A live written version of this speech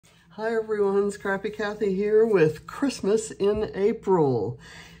Hi everyone, Scrappy Kathy here with Christmas in April.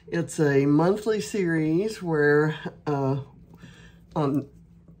 It's a monthly series where on the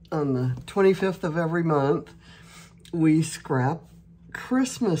 25th of every month, we scrap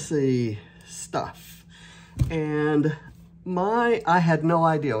Christmassy stuff. And I had no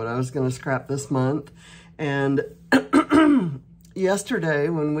idea what I was going to scrap this month. And yesterday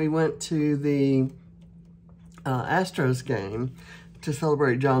when we went to the Astros game to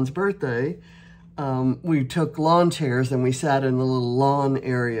celebrate John's birthday, we took lawn chairs and we sat in the little lawn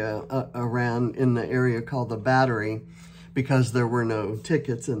area around in the area called the Battery because there were no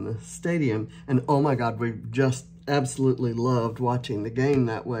tickets in the stadium. And oh my God, we just absolutely loved watching the game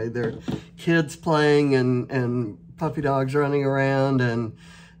that way. There are kids playing and puppy dogs running around, and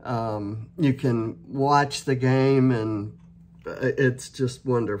you can watch the game, and it's just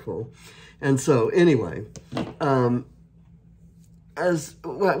wonderful. And so anyway,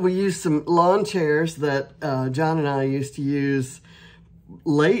 we used some lawn chairs that John and I used to use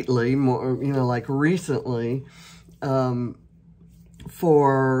lately, more, like recently,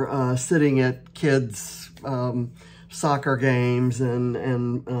 for sitting at kids' soccer games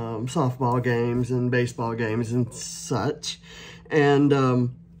and softball games and baseball games and such. And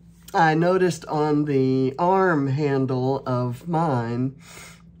I noticed on the arm handle of mine,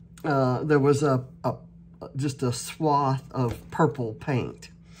 there was just a swath of purple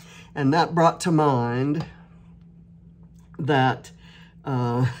paint. And that brought to mind that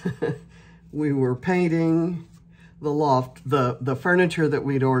we were painting the loft. The furniture that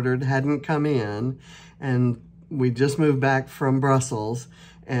we'd ordered hadn't come in, and we just moved back from Brussels,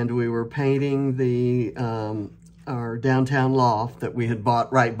 and we were painting our downtown loft that we had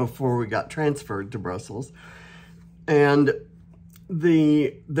bought right before we got transferred to Brussels. And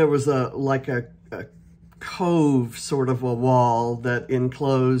there was a cove, sort of a wall that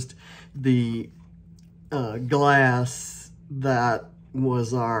enclosed the glass that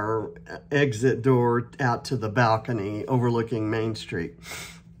was our exit door out to the balcony overlooking Main Street.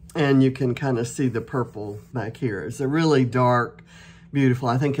 And you can kind of see the purple back here. It's a really dark, beautiful,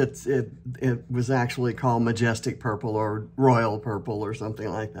 I think it was actually called majestic purple or royal purple or something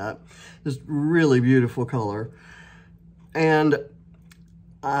like that. Just really beautiful color. And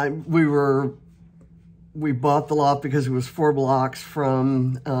we bought the loft because it was 4 blocks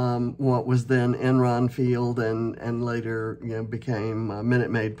from what was then Enron Field and later became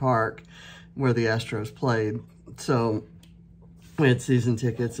Minute Maid Park, where the Astros played. So we had season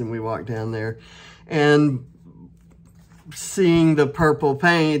tickets and we walked down there, and seeing the purple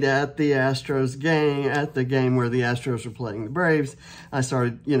paint at the Astros game, at the game where the Astros were playing the Braves, I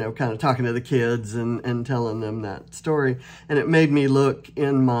started, kind of talking to the kids and telling them that story. And it made me look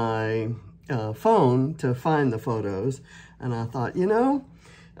in my phone to find the photos. And I thought,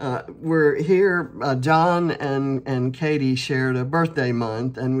 we're here, John and Katie shared a birthday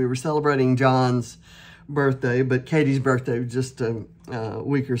month, and we were celebrating John's birthday, but Katie's birthday was just a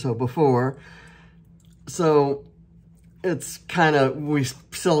week or so before. So it's kind of, we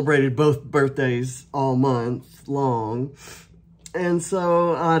celebrated both birthdays all month long. And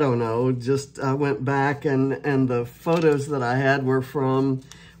so, I don't know, I went back and the photos that I had were from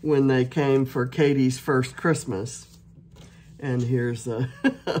when they came for Katie's first Christmas. And here's a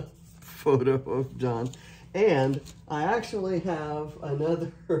photo of John. And I actually have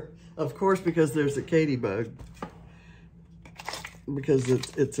another, of course, because there's a KatieBug, because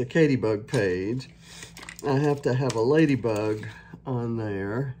it's a KatieBug page. I have to have a ladybug on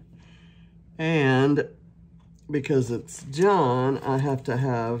there. And because it's John, I have to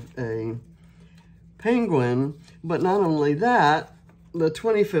have a penguin. But not only that, the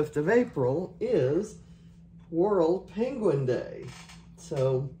 25th of April is World Penguin Day.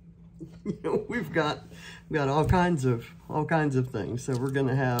 So, we've got all kinds of things. So we're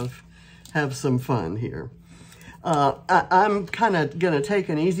gonna have some fun here. I'm kind of going to take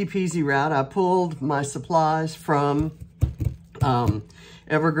an easy peasy route. I pulled my supplies from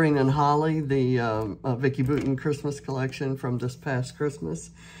Evergreen and Holly, the Vicki Boutin Christmas collection from this past Christmas.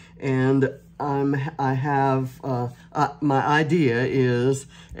 And I have, my idea is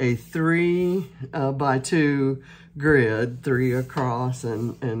a 3 by 2 grid, 3 across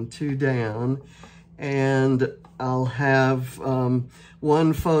and 2 down. And I'll have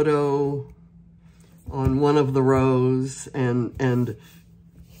one photo on one of the rows and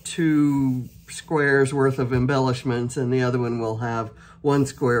 2 squares worth of embellishments, and the other one will have 1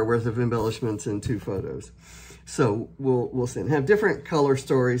 square worth of embellishments and 2 photos. So we'll see. And have different color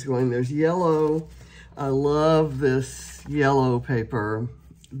stories going. There's yellow. I love this yellow paper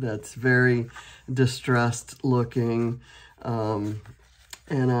that's very distressed looking.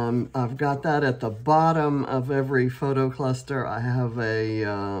 And I've got that at the bottom of every photo cluster. I have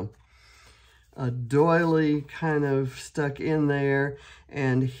a doily kind of stuck in there.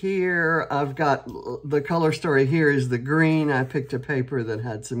 And here I've got the color story. Here is the green. I picked a paper that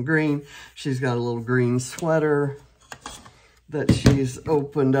had some green. She's got a little green sweater that she's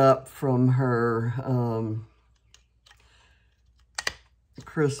opened up from her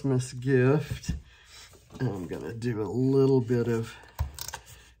Christmas gift. I'm gonna do a little bit of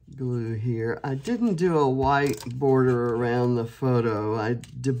glue here. I didn't do a white border around the photo. I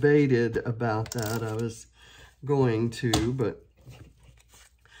debated about that. I was going to, but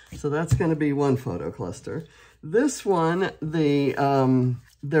so that's going to be one photo cluster. This one,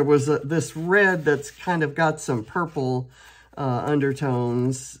 there was this red that's kind of got some purple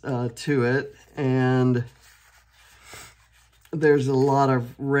undertones to it, and there's a lot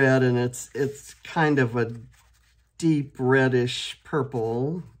of red, and it's kind of a deep reddish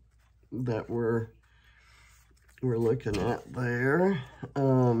purple that we're looking at there.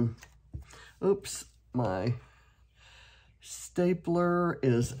 Oops, my stapler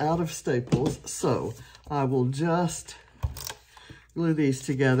is out of staples, so I will just glue these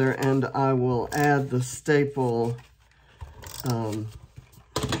together, and I will add the staple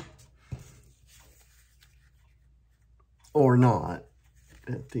or not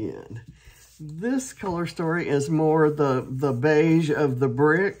at the end. This color story is more the beige of the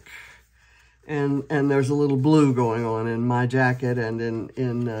brick, and there's a little blue going on in my jacket and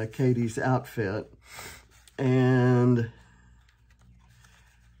in Katie's outfit. And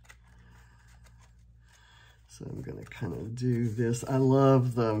so I'm gonna kind of do this. I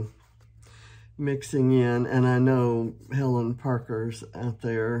love the mixing in, and I know Helen Parker's out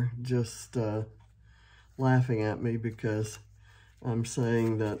there just laughing at me because I'm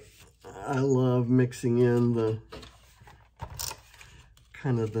saying that I love mixing in the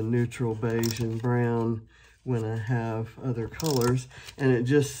kind of the neutral beige and brown when I have other colors, and it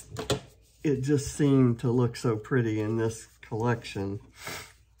just seemed to look so pretty in this collection.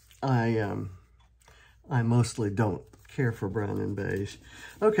 I mostly don't care for brown and beige.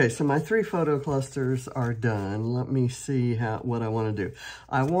 Okay, so my 3 photo clusters are done. Let me see what I want to do.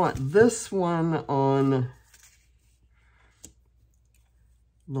 I want this one on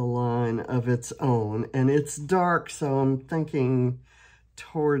the line of its own, and it's dark, so I'm thinking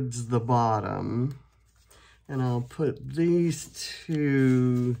towards the bottom, and I'll put these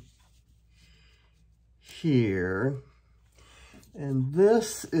 2 here, and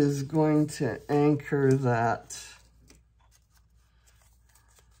this is going to anchor that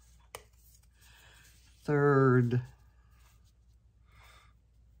 3rd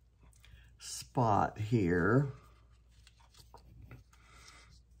spot here.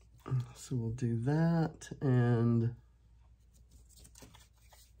 So we'll do that, and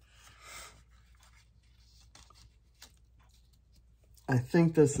I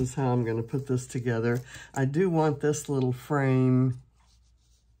think this is how I'm going to put this together. I do want this little frame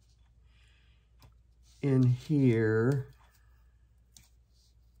in here.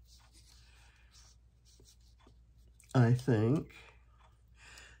 I think.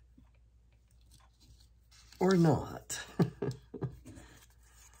 Or not.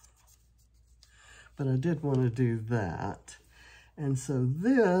 But I did want to do that. And so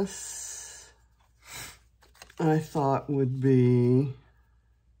this, I thought would be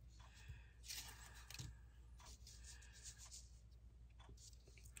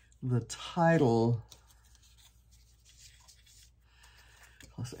the title.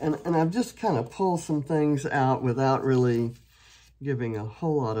 And I've just kind of pulled some things out without really giving a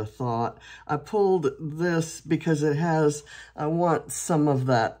whole lot of thought. I pulled this because it has, I want some of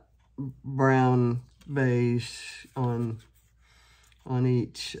that brown beige on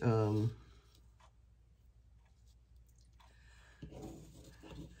each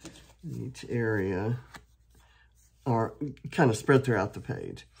area, or kind of spread throughout the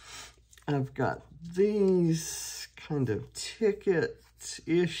page. I've got these kind of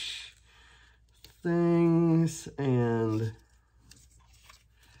ticket-ish things, and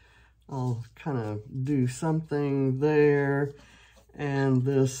I'll kind of do something there, and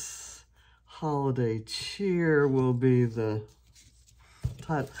this holiday cheer will be the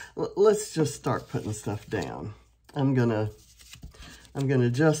title. Let's just start putting stuff down. I'm gonna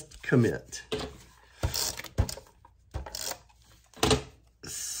just commit.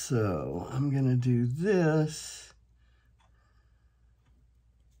 So I'm gonna do this.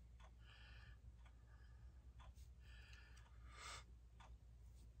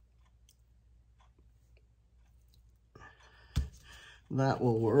 That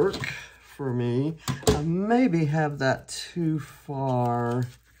will work for me. I maybe have that too far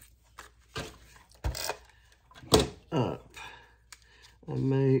up. I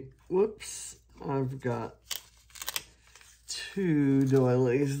may, whoops, I've got 2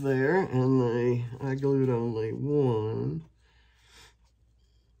 doilies there, and I glued only 1.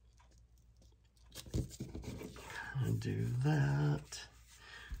 I'll do that.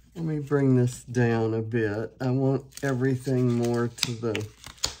 Let me bring this down a bit. I want everything more to the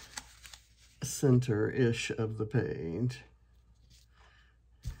center-ish of the page.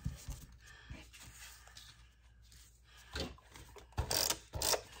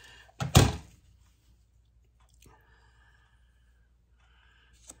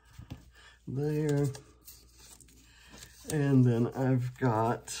 There. And then I've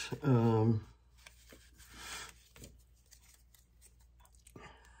got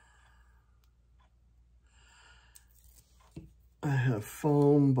I have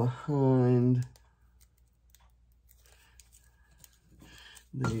foam behind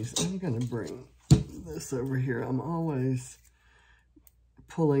these. I'm going to bring this over here. I'm always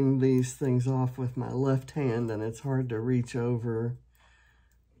pulling these things off with my left hand, and it's hard to reach over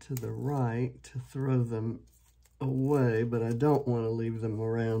to the right to throw them away, but I don't want to leave them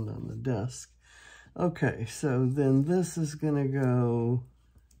around on the desk. Okay, so then this is going to go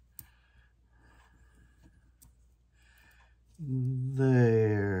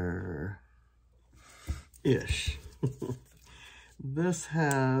there-ish. This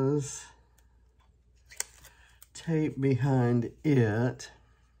has tape behind it,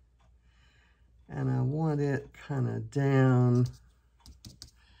 and I want it kind of down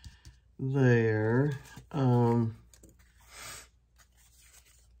there. I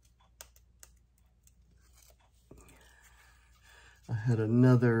had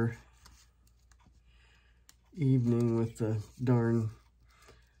another evening with the darn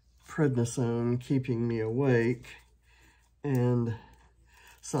prednisone keeping me awake, and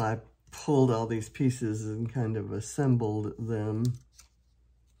so I pulled all these pieces and kind of assembled them.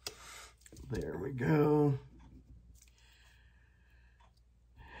 There we go.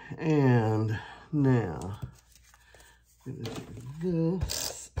 And now I'm going to do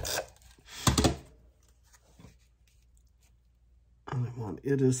this. I want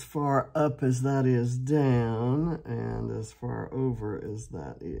it as far up as that is down, and as far over as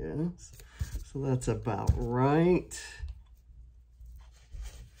that is. So that's about right.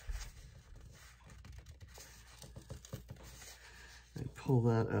 I pull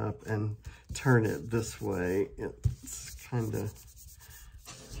that up and turn it this way. It's kind of,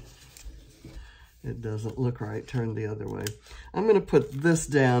 it doesn't look right. Turn the other way. I'm going to put this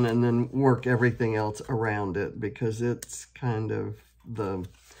down and then work everything else around it, because it's kind of the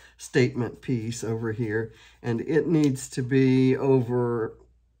statement piece over here, and it needs to be over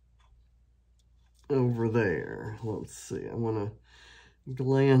there. Let's see. I want to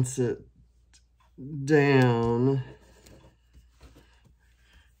glance it down.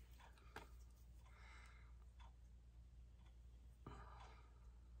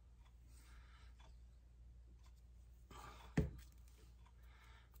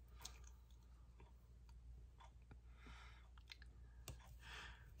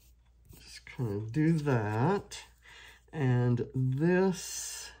 Kind of do that, and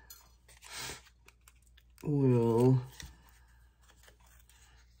this will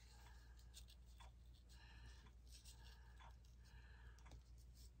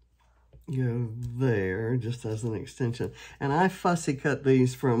go there just as an extension. And I fussy cut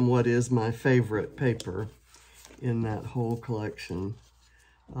these from what is my favorite paper in that whole collection.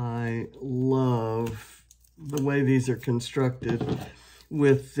 I love the way these are constructed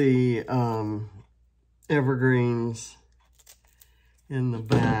with the evergreens in the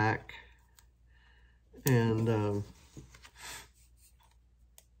back, and the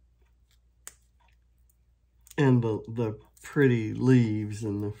pretty leaves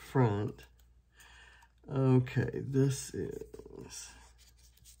in the front. Okay, this is,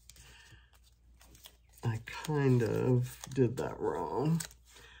 I kind of did that wrong.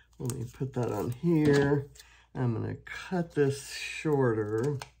 Let me put that on here. I'm going to cut this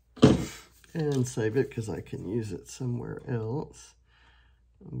shorter and save it because I can use it somewhere else.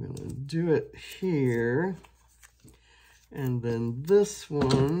 I'm going to do it here, and then this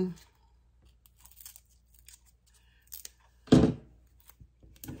one,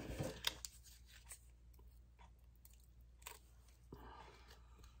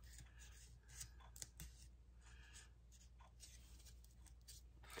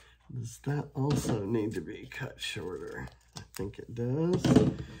 does that also need to be cut shorter? I think it does.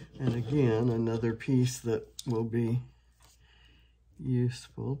 And again, another piece that will be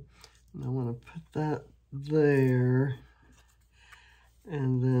useful. And I want to put that there,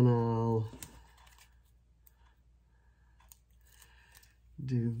 and then I'll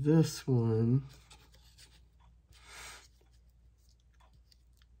do this one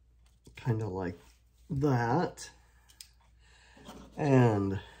kind of like that.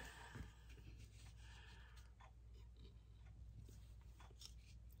 And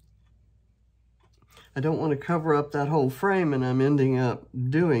I don't want to cover up that whole frame, and I'm ending up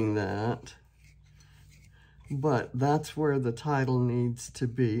doing that. But that's where the title needs to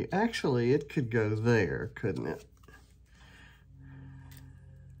be. Actually, it could go there, couldn't it?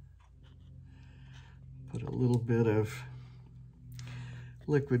 Put a little bit of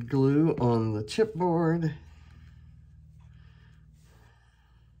liquid glue on the chipboard.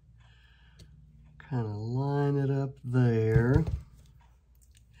 Kind of line it up there.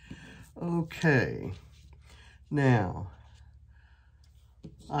 Okay, now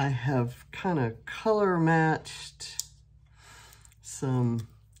I have kind of color matched some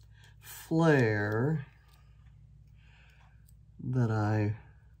Flair that I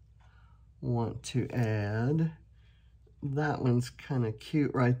want to add. That one's kind of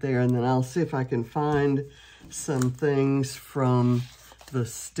cute right there, and then I'll see if I can find some things from the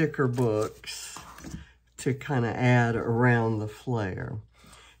sticker books to kind of add around the Flair.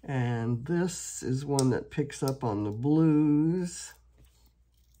 And this is one that picks up on the blues.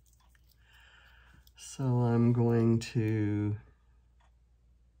 So I'm going to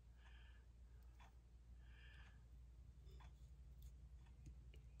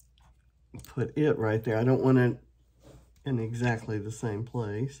put it right there. I don't want it in exactly the same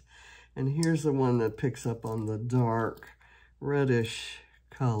place. And here's the one that picks up on the dark reddish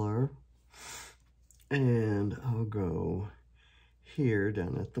color. And I'll go here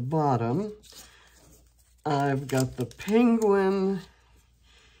down at the bottom. I've got the penguin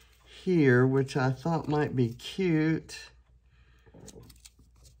here, which I thought might be cute,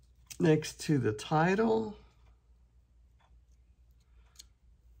 next to the title.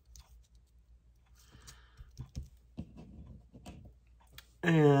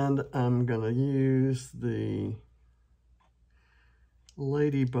 And I'm gonna use the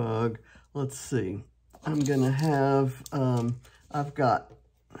ladybug. Let's see. I'm gonna have, I've got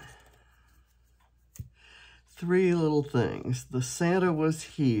 3 little things. The Santa was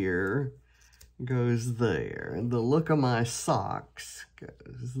here, goes there. And the look of my socks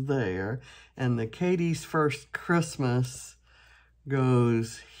goes there. And the Katie's First Christmas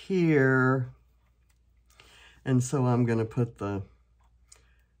goes here. And so I'm gonna put the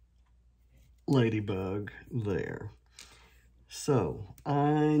ladybug there. So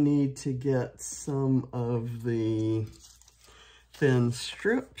I need to get some of the thin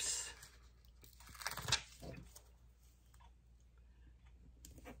strips.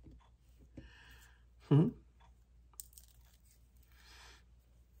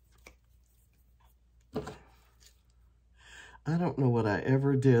 I don't know what I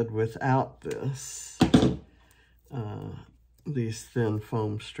ever did without this, these thin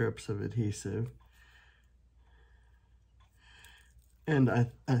foam strips of adhesive. And I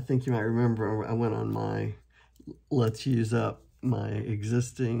think you might remember I went on my let's use up my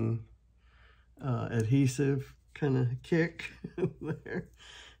existing adhesive kind of kick there.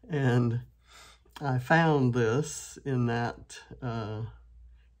 And I found this in that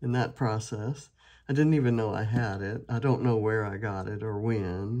process. I didn't even know I had it. I don't know where I got it or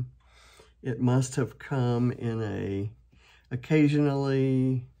when. It must have come in a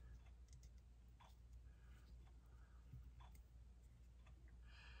occasionally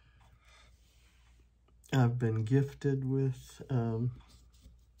I've been gifted with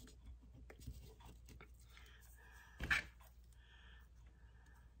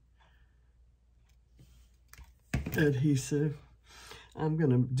adhesive. I'm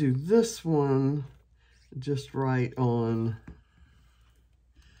gonna do this one just right on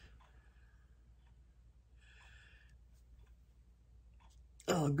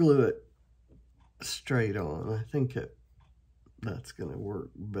I'll glue it straight on. I think that's gonna work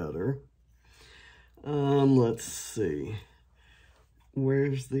better. Let's see.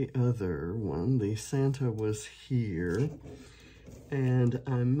 Where's the other one? The Santa was here. And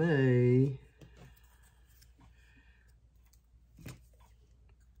I may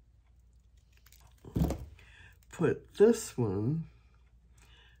put this one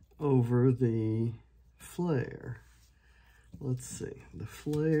over the Flair. Let's see. The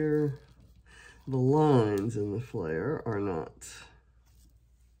Flair, the lines in the Flair are not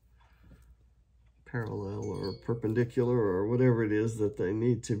parallel or perpendicular or whatever it is that they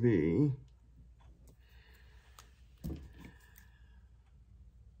need to be.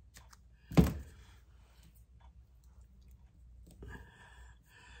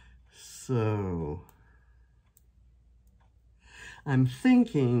 So I'm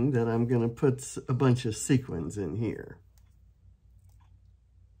thinking that I'm going to put a bunch of sequins in here.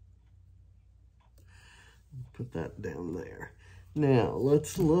 Put that down there. Now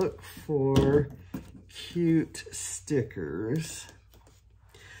let's look for cute stickers.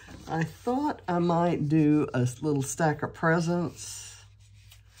 I thought I might do a little stack of presents.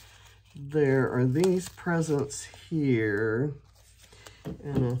 There are these presents here,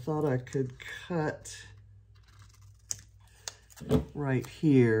 and I thought I could cut right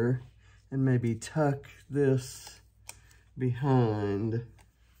here and maybe tuck this behind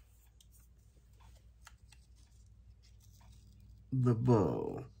the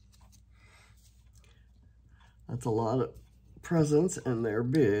bow. That's a lot of presents, and they're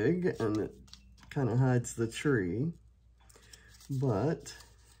big, and it kind of hides the tree, but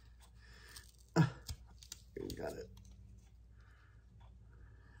got it.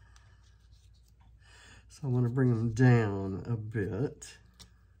 So I want to bring them down a bit.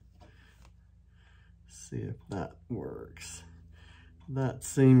 See if that works. That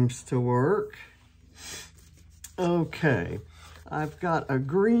seems to work. Okay, I've got a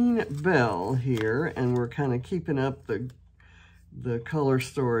green bell here, and we're kind of keeping up the color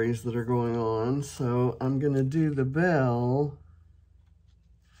stories that are going on. So I'm going to do the bell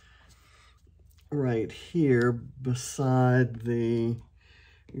right here beside the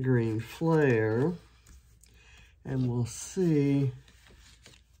green flare, and we'll see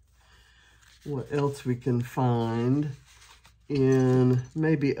what else we can find in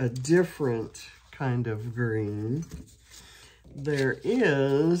maybe a different kind of green. There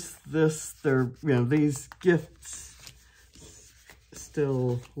is this, these gifts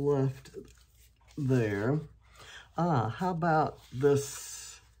still left there. How about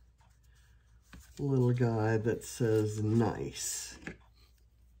this little guy that says nice?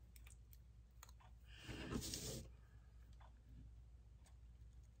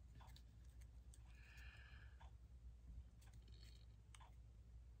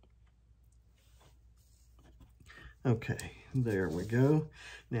 Okay, there we go.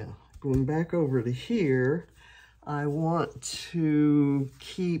 Now, going back over to here, I want to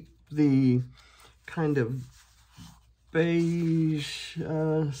keep the kind of beige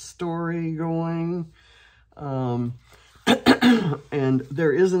story going. And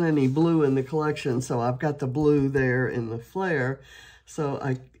there isn't any blue in the collection, so I've got the blue there in the flare. So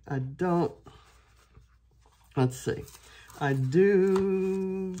I don't, let's see. I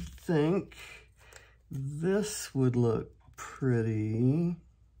do think this would look pretty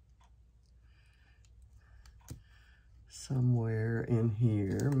somewhere in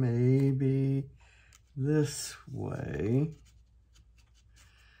here, maybe this way,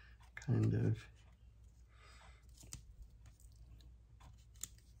 kind of.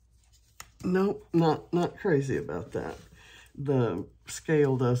 Nope, not crazy about that. The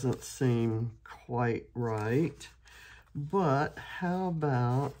scale doesn't seem quite right, but how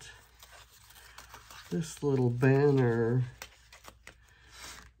about this little banner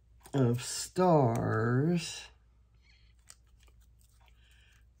of stars?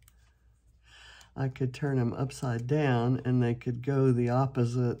 I could turn them upside down and they could go the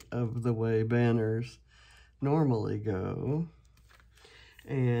opposite of the way banners normally go.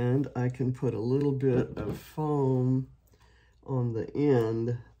 And I can put a little bit of foam on the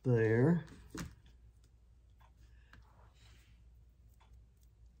end there.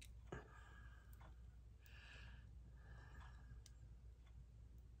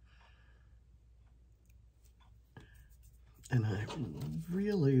 And I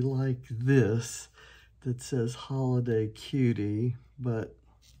really like this that says Holiday Cutie, but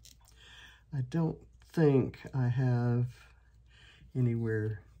I don't think I have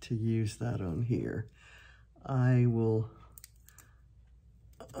anywhere to use that on here. I'm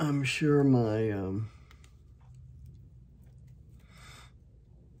sure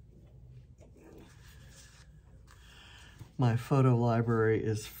my photo library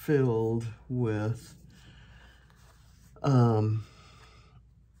is filled with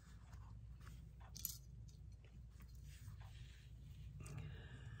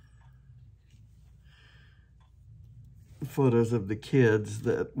photos of the kids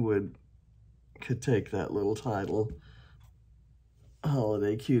that could take that little title,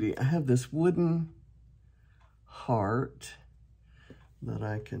 Holiday Cutie. I have this wooden heart that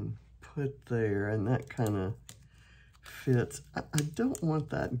I can put there, and that kind of fits. I don't want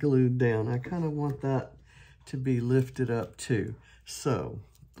that glued down. I kind of want that to be lifted up too. So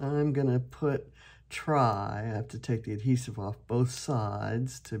I'm gonna I have to take the adhesive off both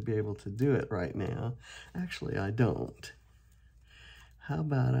sides to be able to do it right now. Actually, I don't. how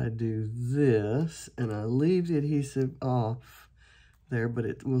about I do this, and I leave the adhesive off there, but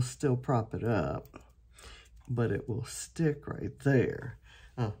it will still prop it up, but it will stick right there.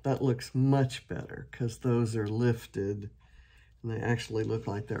 Oh, that looks much better because those are lifted and they actually look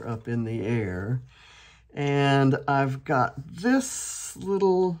like they're up in the air. And I've got this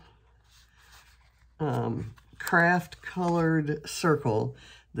little Kraft colored circle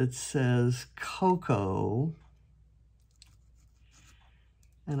that says Cocoa,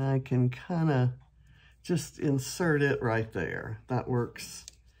 and I can kind of just insert it right there. That works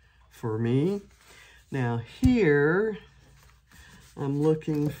for me. Now here, I'm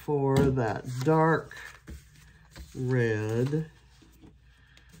looking for that dark red.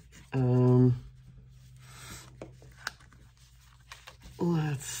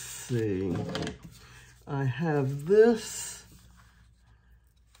 Let's see. I have this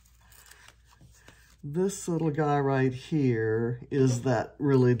little guy right here is that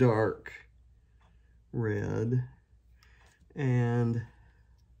really dark red, and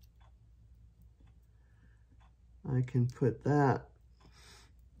I can put that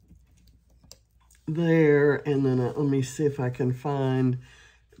there, and then let me see if I can find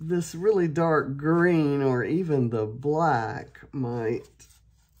this really dark green, or even the black might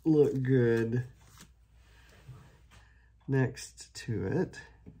look good next to it.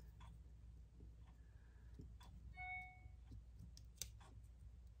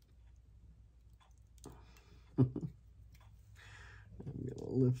 I'm going to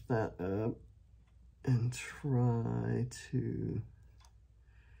lift that up and try to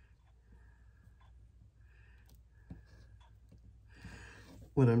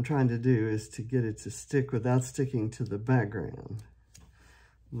what I'm trying to do is to get it to stick without sticking to the background.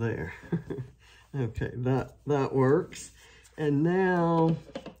 There. Okay, that works. And now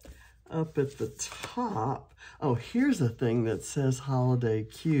up at the top, oh, here's a thing that says Holiday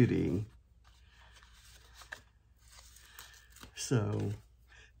Cutie. So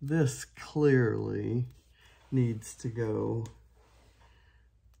this clearly needs to go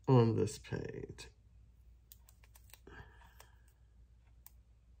on this page.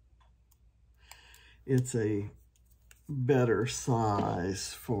 It's a better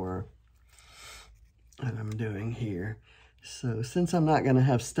size for what I'm doing here. So since I'm not going to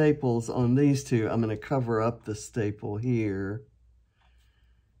have staples on these two, I'm going to cover up the staple here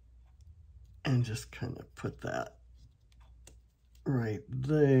and just kind of put that right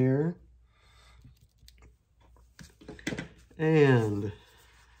there. And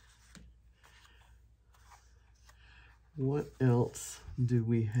what else do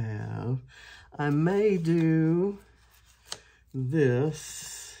we have? I may do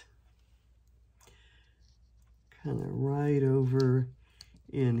this kind of right over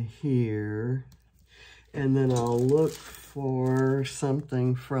in here, and then I'll look for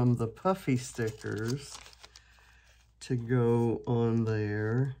something from the puffy stickers to go on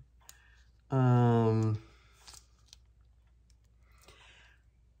there. I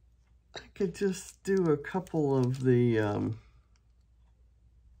could just do a couple of the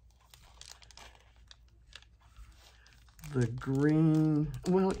green.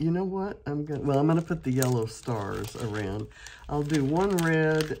 Well, you know what? I'm gonna put the yellow stars around. I'll do one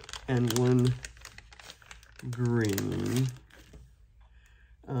red and one green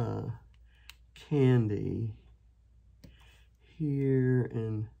candy here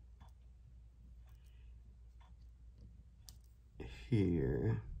and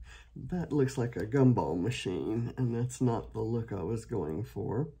here. That looks like a gumball machine, and that's not the look I was going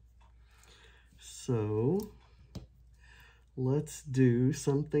for. So let's do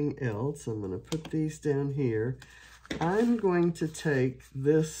something else. I'm going to put these down here. I'm going to take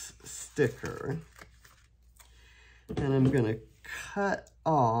this sticker and I'm going to cut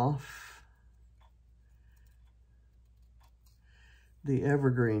off the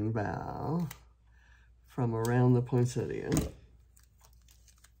evergreen bough from around the poinsettia.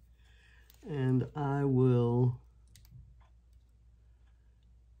 And I will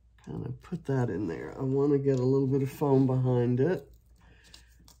kind of put that in there. I want to get a little bit of foam behind it.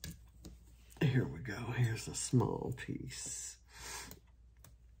 Here we go. Here's a small piece.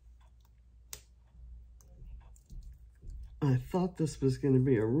 I thought this was going to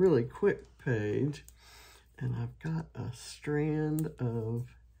be a really quick page, and I've got a strand of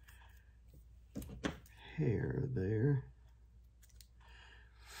hair there.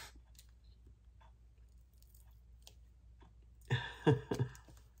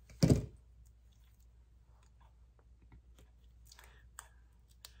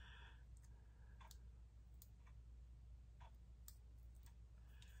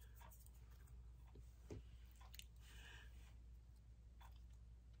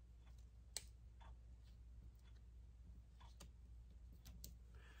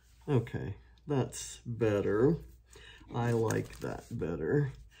 Okay, that's better. I like that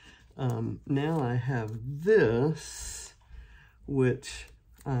better. Now I have this, which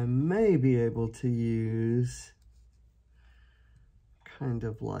I may be able to use kind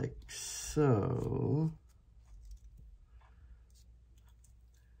of like so.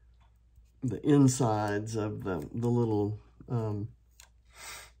 The insides of the little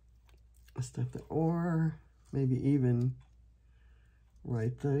stuff there, or maybe even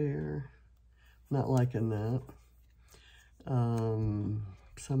right there. Not liking that.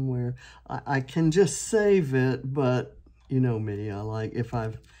 Somewhere I can just save it, but you know me, I like, if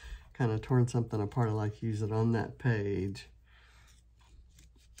I've kind of torn something apart, I like to use it on that page.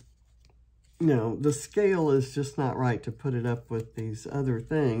 No, the scale is just not right to put it up with these other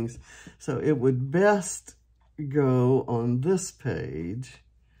things. So it would best go on this page,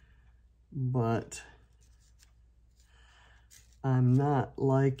 but I'm not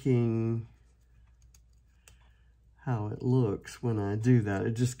liking how it looks when I do that.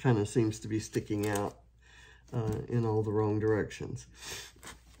 It just kind of seems to be sticking out in all the wrong directions.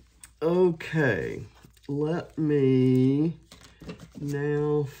 Okay, let me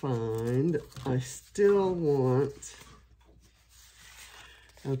now find, I still want,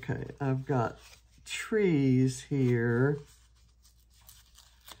 okay, I've got trees here.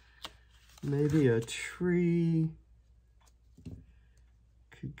 Maybe a tree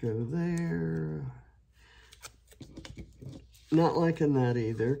could go there. Not liking that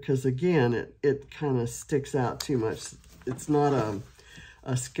either, because again, it kind of sticks out too much. It's not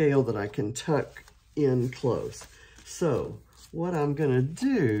a scale that I can tuck in close. So what I'm gonna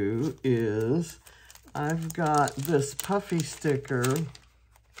do is, I've got this puffy sticker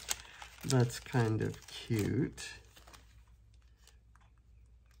that's kind of cute,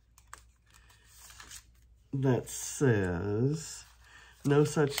 that says, no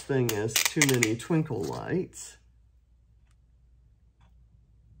such thing as too many twinkle lights.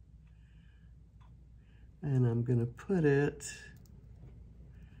 And I'm gonna put it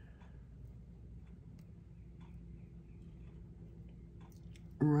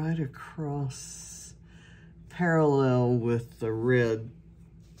right across, parallel with the red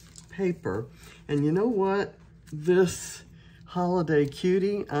paper. And you know what? This holiday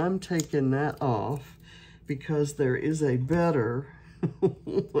cutie, I'm taking that off because there is a better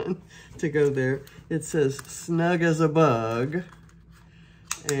one to go there. It says snug as a bug,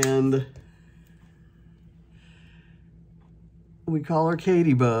 and we call her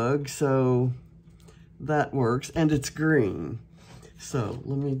KatieBug, so that works, and it's green. So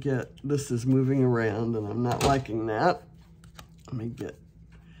let me get, this is moving around and I'm not liking that. Let me get,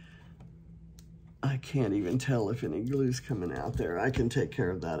 I can't even tell if any glue's coming out there. I can take care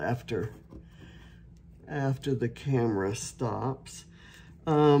of that after the camera stops.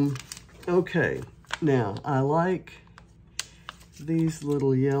 Okay, now I like these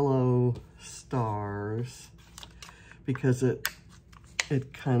little yellow stars because it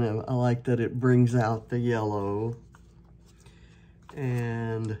kind of, I like that it brings out the yellow.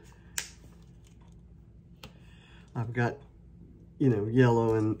 And I've got, you know,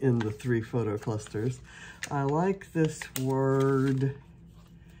 yellow in the 3 photo clusters. I like this word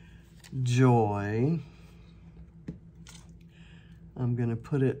joy. I'm gonna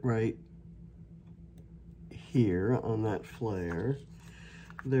put it right here on that flare.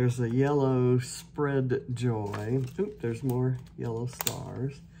 There's a yellow spread joy. Oop, there's more yellow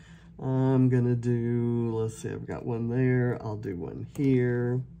stars. I'm gonna do, let's see, I've got one there. I'll do one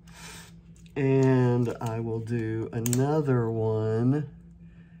here. And I will do another one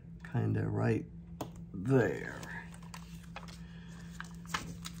kind of right there.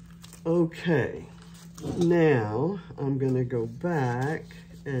 Okay, now I'm gonna go back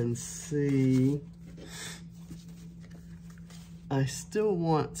and see. I still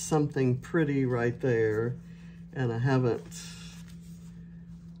want something pretty right there, and I haven't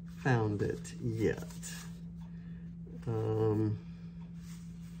found it yet.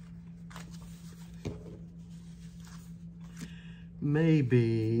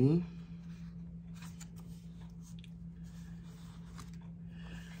 Maybe,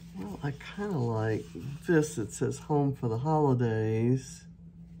 well, I kind of like this. It says home for the holidays.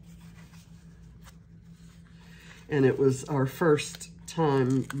 And it was our first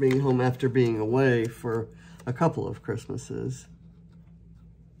time being home after being away for a couple of Christmases.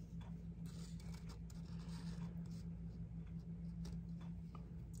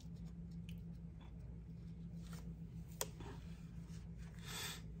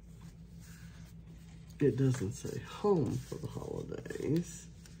 It doesn't say home for the holidays.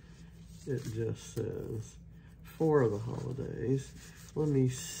 It just says for the holidays. Let me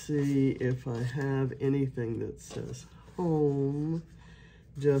see if I have anything that says home,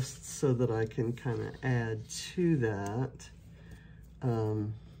 just so that I can kind of add to that.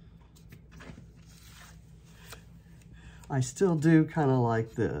 I still do kind of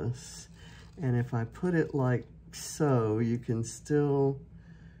like this. And if I put it like so, you can still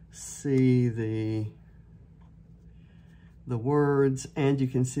see the words, and you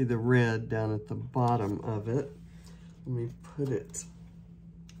can see the red down at the bottom of it. Let me put it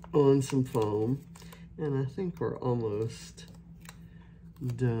on some foam, and I think we're almost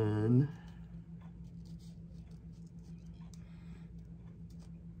done.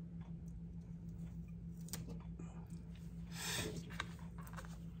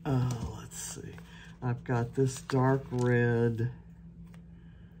 Let's see. I've got this dark red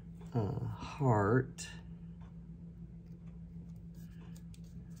heart.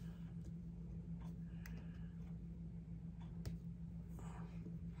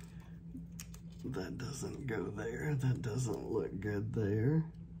 That doesn't go there. That doesn't look good there.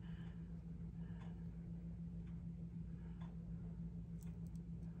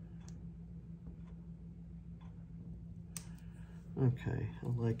 Okay,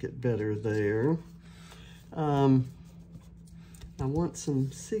 I like it better there. I want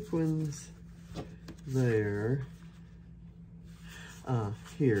some sequins there.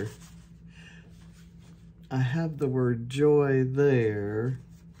 Here. I have the word joy there.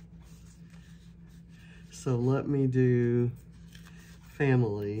 So let me do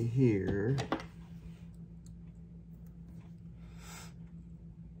family here.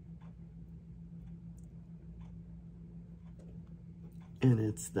 And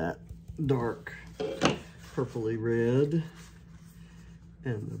it's that dark purpley red.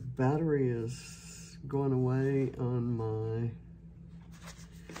 And the battery is going away on my...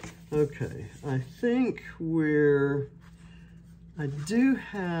 Okay, I think I do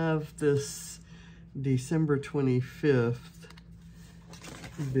have this December 25th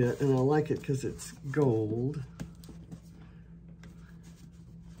bit, and I like it because it's gold.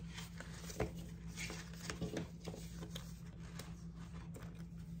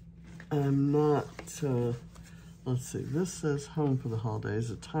 I'm not, let's see, this says home for the holidays,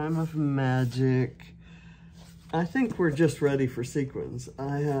 a time of magic. I think we're just ready for sequins.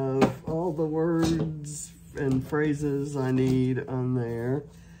 I have all the words and phrases I need on there.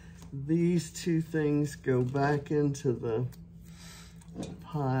 These two things go back into the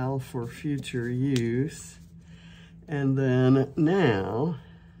pile for future use. And then now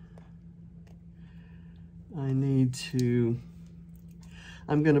I'm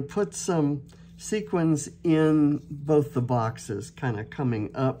going to put some sequins in both the boxes, kind of coming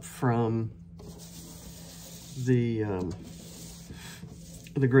up from the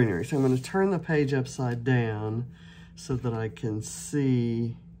greenery. So I'm going to turn the page upside down so that I can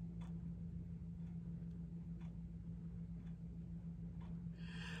see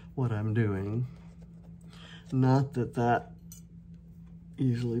what I'm doing. Not that that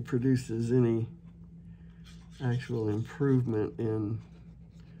usually produces any actual improvement in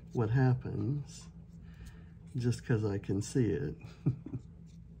what happens, just because I can see it.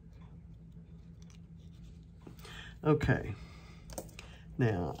 Okay,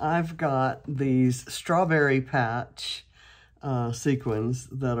 now I've got these strawberry patch sequins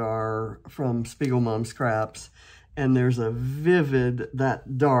that are from Spiegelmom Scraps, and there's a vivid,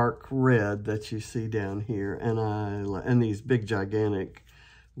 that dark red that you see down here, and these big gigantic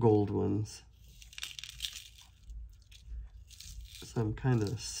gold ones. So I'm kind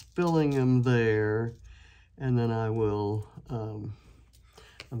of spilling them there, and then I will, I'm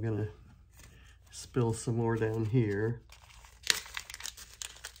gonna spill some more down here.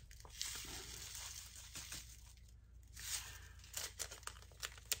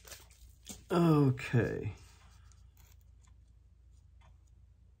 Okay.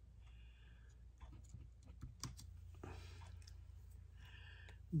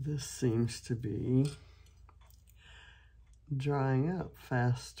 This seems to be drying up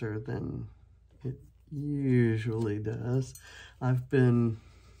faster than it usually does. I've been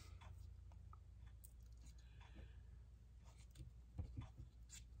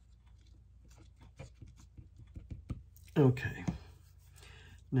okay.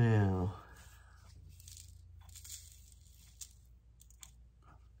 Now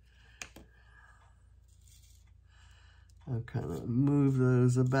I'll kind of move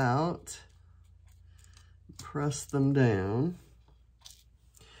those about, press them down.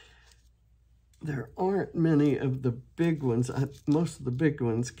 There aren't many of the big ones. Most of the big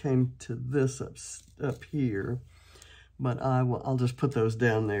ones came to this up here, but I'll just put those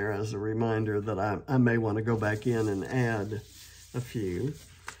down there as a reminder that I may want to go back in and add a few.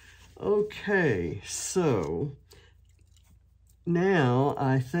 Okay, so now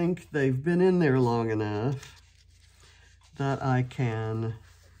I think they've been in there long enough that I can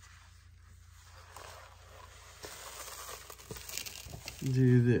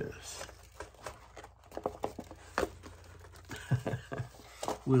do this.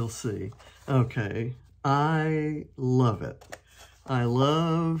 We'll see. Okay, I love it. I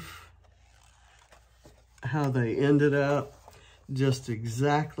love how they ended up just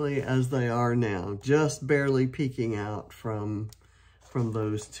exactly as they are now, just barely peeking out from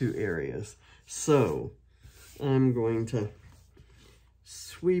those two areas. So I'm going to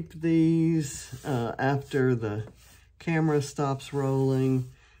sweep these after the camera stops rolling,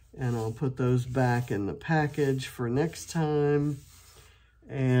 and I'll put those back in the package for next time.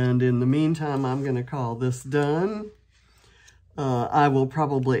 And in the meantime, I'm going to call this done. I will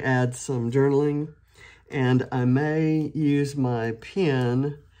probably add some journaling, and I may use my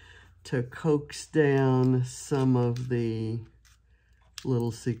pen to coax down some of the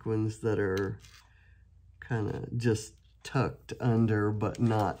little sequins that are kind of just tucked under, but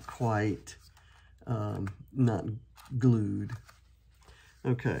not quite, not glued.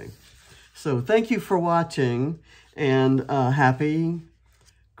 Okay, so thank you for watching, and happy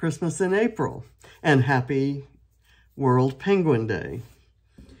Christmas in April, and happy World Penguin Day.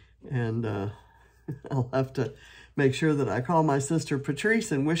 And I'll have to make sure that I call my sister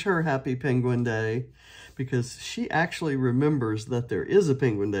Patrice and wish her happy Penguin Day, because she actually remembers that there is a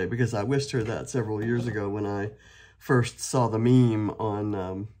Penguin Day, because I wished her that several years ago when I first saw the meme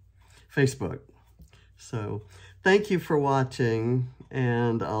on Facebook. So thank you for watching,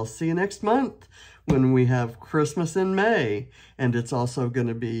 and I'll see you next month when we have Christmas in May. And it's also going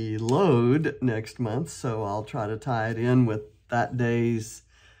to be load next month, so I'll try to tie it in with that day's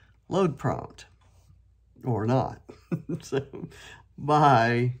load prompt. Or not. So,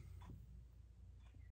 bye.